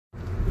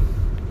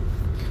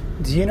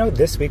Do you know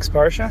this week's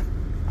Parsha?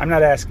 I'm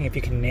not asking if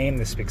you can name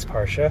this week's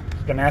Parsha,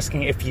 but I'm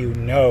asking if you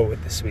know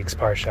this week's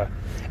Parsha.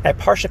 At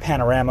Parsha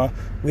Panorama,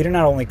 we do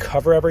not only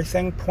cover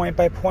everything point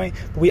by point,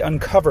 but we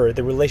uncover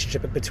the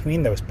relationship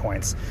between those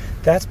points.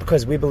 That's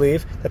because we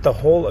believe that the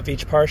whole of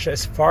each Parsha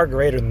is far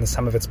greater than the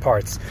sum of its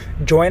parts.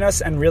 Join us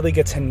and really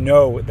get to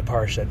know the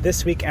Parsha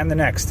this week and the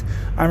next.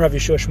 I'm Rav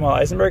Yeshua Shmuel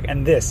Eisenberg,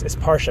 and this is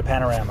Parsha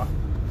Panorama.